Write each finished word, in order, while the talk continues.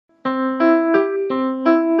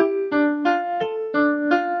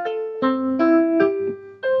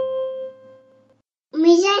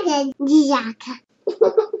Mizyaka.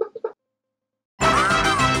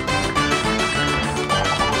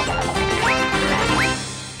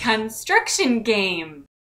 Construction game!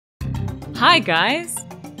 Hi guys!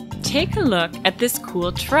 Take a look at this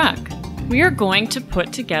cool truck we are going to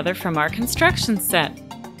put together from our construction set.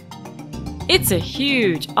 It's a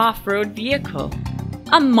huge off-road vehicle,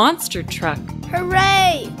 a monster truck.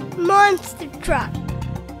 Hooray! Monster truck!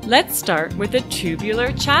 Let's start with a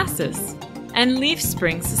tubular chassis and leaf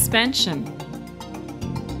spring suspension.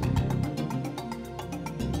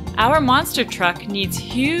 Our monster truck needs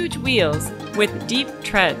huge wheels with deep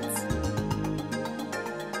treads.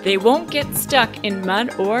 They won't get stuck in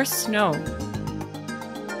mud or snow.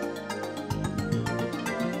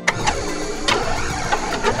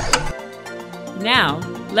 Now,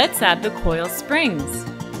 let's add the coil springs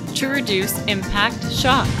to reduce impact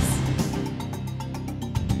shocks.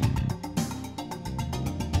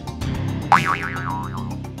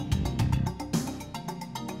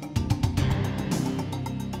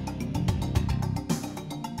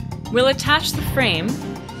 We'll attach the frame.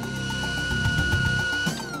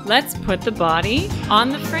 Let's put the body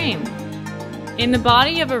on the frame. In the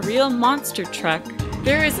body of a real monster truck,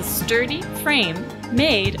 there is a sturdy frame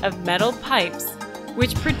made of metal pipes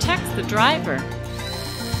which protects the driver.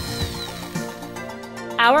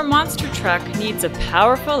 Our monster truck needs a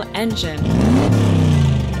powerful engine.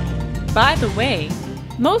 By the way,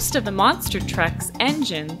 most of the monster truck's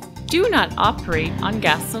engines do not operate on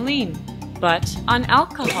gasoline, but on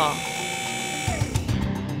alcohol.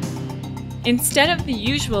 Instead of the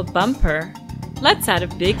usual bumper, let's add a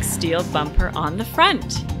big steel bumper on the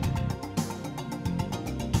front.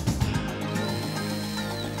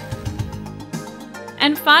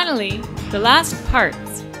 And finally, the last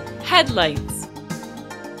parts, headlights.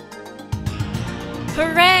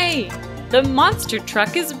 Hooray! The monster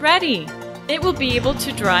truck is ready! It will be able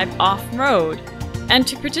to drive off-road and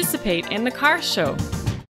to participate in the car show.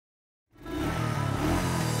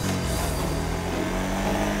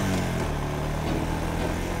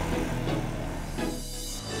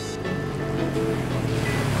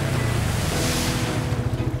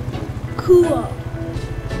 Cool.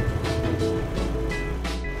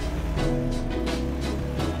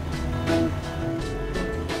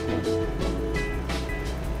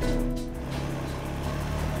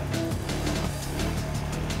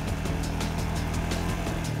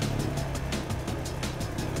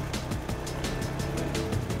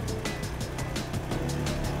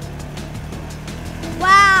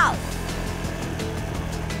 Wow!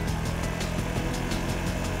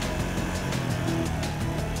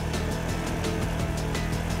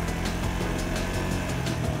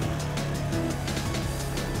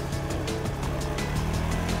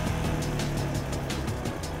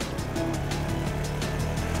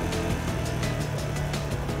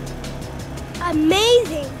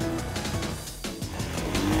 Amazing!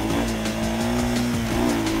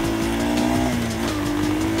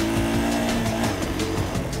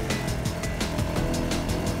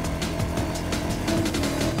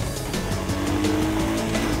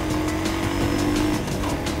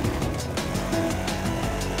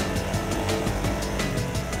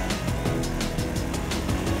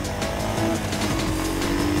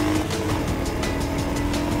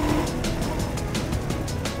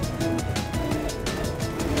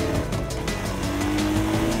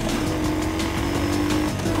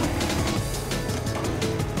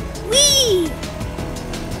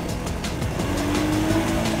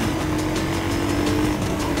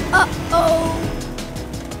 Uh-oh!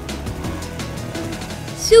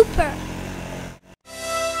 Super!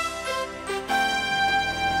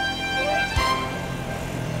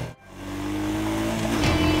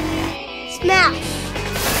 Smash!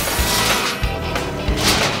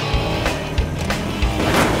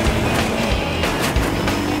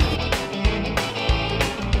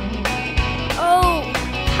 Oh,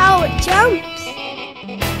 power jump!